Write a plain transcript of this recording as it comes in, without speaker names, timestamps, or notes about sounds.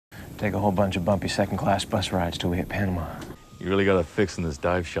Take a whole bunch of bumpy second-class bus rides till we hit Panama. You really got a fix in this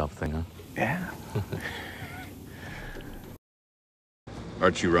dive shop thing, huh? Yeah.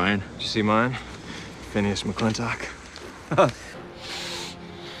 Archie Ryan? Did you see mine? Phineas McClintock.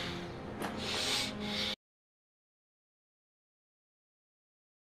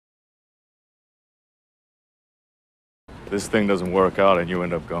 This thing doesn't work out and you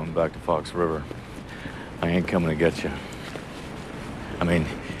end up going back to Fox River. I ain't coming to get you. I mean,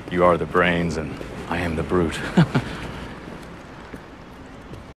 you are the brains and I am the brute.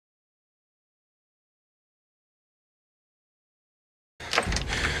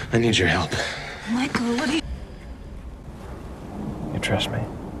 I need your help. Michael, what are you... You trust me?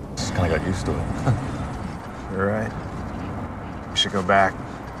 Just kind of got used to it. You're right. We should go back.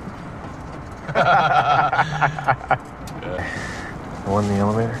 One in the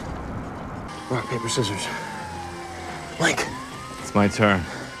elevator. Rock, paper, scissors. Link. It's my turn.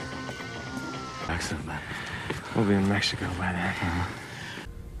 Accident, man. We'll be in Mexico by then.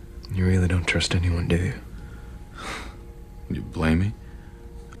 You really don't trust anyone, do you? You blame me?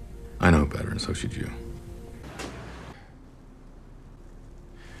 I know better, and so should you.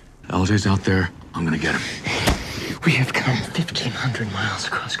 LJ's out there. I'm gonna get him. We have come 1,500 miles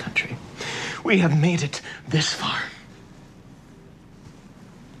across country. We have made it this far.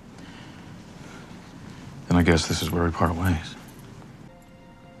 Then I guess this is where we part ways.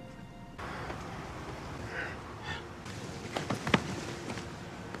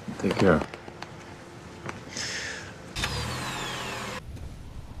 Take care.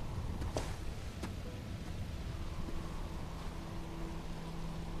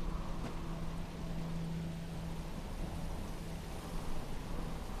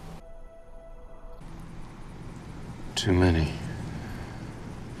 Too many.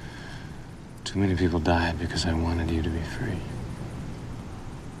 Too many people died because I wanted you to be free.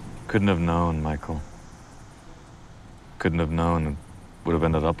 Couldn't have known, Michael. Couldn't have known it would have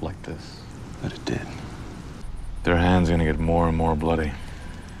ended up like this. But it did. Their hands are gonna get more and more bloody.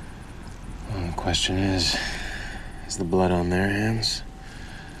 Well, the question is the blood on their hands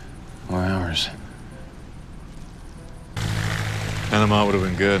or ours? Panama would have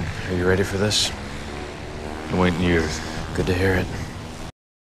been good. Are you ready for this? Been waiting years. Good to hear it.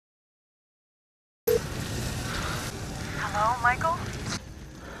 Hello, Michael?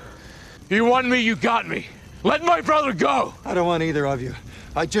 You want me, you got me. Let my brother go. I don't want either of you.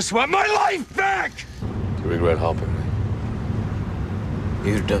 I just want my life back! Do you regret helping me?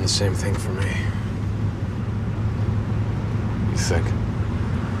 You'd have done the same thing for me. You think?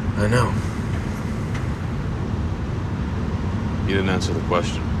 I know. You didn't answer the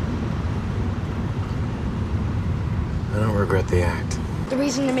question. I don't regret the act. The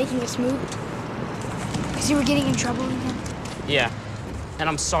reason they're making us move? Because you were getting in trouble again? Yeah, and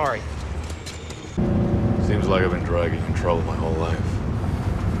I'm sorry. Seems like I've been dragging in trouble my whole life.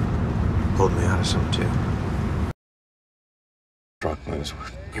 Pulled me out of some too. Truck moves.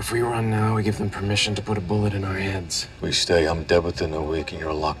 If we run now, we give them permission to put a bullet in our heads. We stay, I'm dead within a week and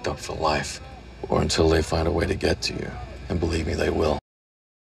you're locked up for life. Or until they find a way to get to you. And believe me, they will.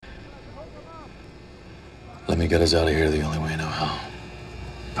 Let me get us out of here the only way I know how.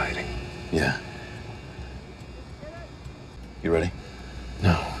 Fighting. Yeah. You ready?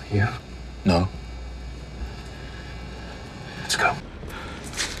 No, you? No? Let's go.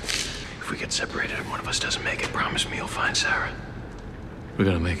 If we get separated and one of us doesn't make it, promise me you'll find Sarah. We're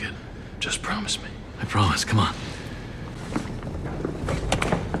gonna make it. Just promise me. I promise, come on.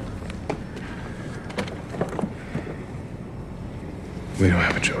 We don't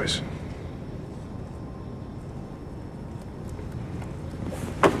have a choice.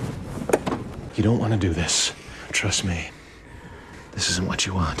 You don't want to do this. Trust me. This isn't what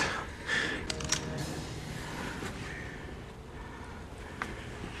you want.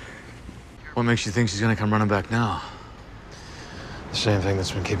 What makes you think she's gonna come running back now? The same thing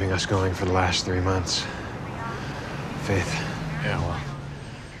that's been keeping us going for the last 3 months. Faith. Yeah, well,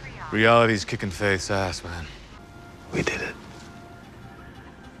 reality's kicking Faith's ass, man. We did it.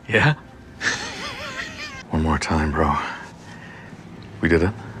 Yeah? One more time, bro. We did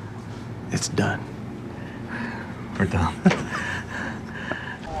it? It's done. We're done.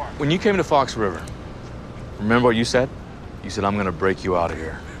 When you came to Fox River, remember what you said? You said, I'm gonna break you out of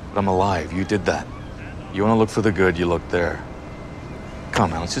here. But I'm alive. You did that. You wanna look for the good, you look there. Come on,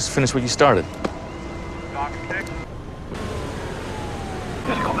 man, let's just finish what you started. Gotta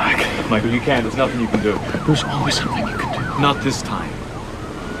go back. Michael, you can't. There's nothing you can do. There's always something you can do. Not this time.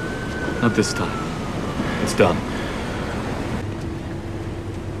 Not this time. It's done.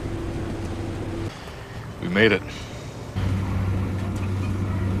 We made it.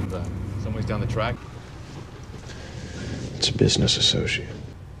 Somebody's down the track? It's a business associate.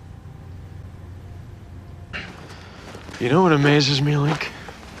 You know what amazes me, Link?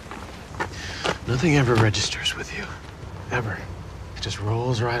 Nothing ever registers with you. Ever. It just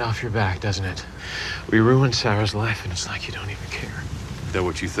rolls right off your back, doesn't it? We ruined Sarah's life, and it's like you don't even care. Is that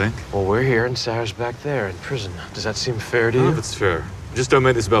what you think? Well, we're here, and Sarah's back there in prison. Does that seem fair to you? None of it's fair. Just don't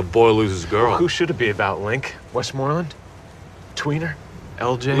make this about boy loses girl. Who should it be about, Link? Westmoreland? Tweener?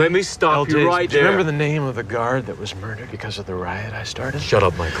 LJ? Let me stop you right Do you there. remember the name of the guard that was murdered because of the riot I started? Shut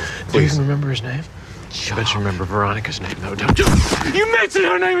up, Michael. Do you Please. even remember his name? Shut I bet up. you remember Veronica's name, though, don't you? You mentioned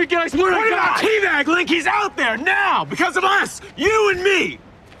her name again, I swear to God! Teabag, Link, he's out there now because of us! You and me!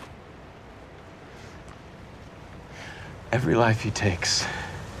 Every life he takes,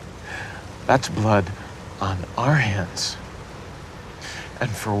 that's blood on our hands.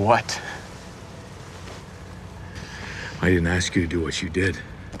 And for what? I didn't ask you to do what you did.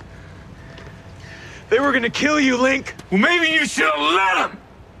 They were gonna kill you, Link! Well, maybe you should have let them!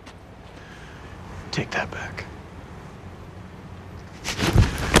 Take that back.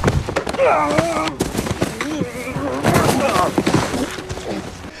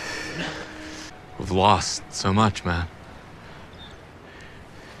 We've lost so much, man.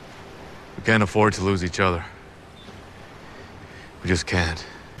 We can't afford to lose each other. We just can't.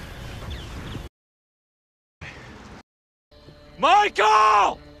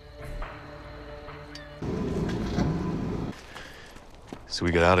 Michael! So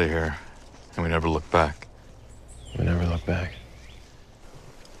we get out of here, and we never look back. We never look back.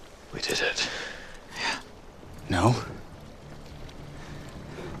 We did it. No.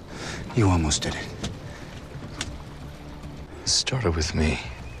 You almost did it. It started with me.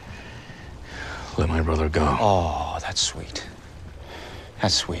 Let my brother go. Oh, that's sweet.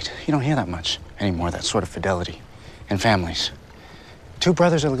 That's sweet. You don't hear that much anymore, that sort of fidelity in families. Two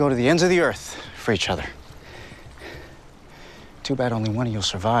brothers that'll go to the ends of the earth for each other. Too bad only one of you'll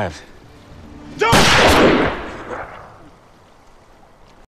survive.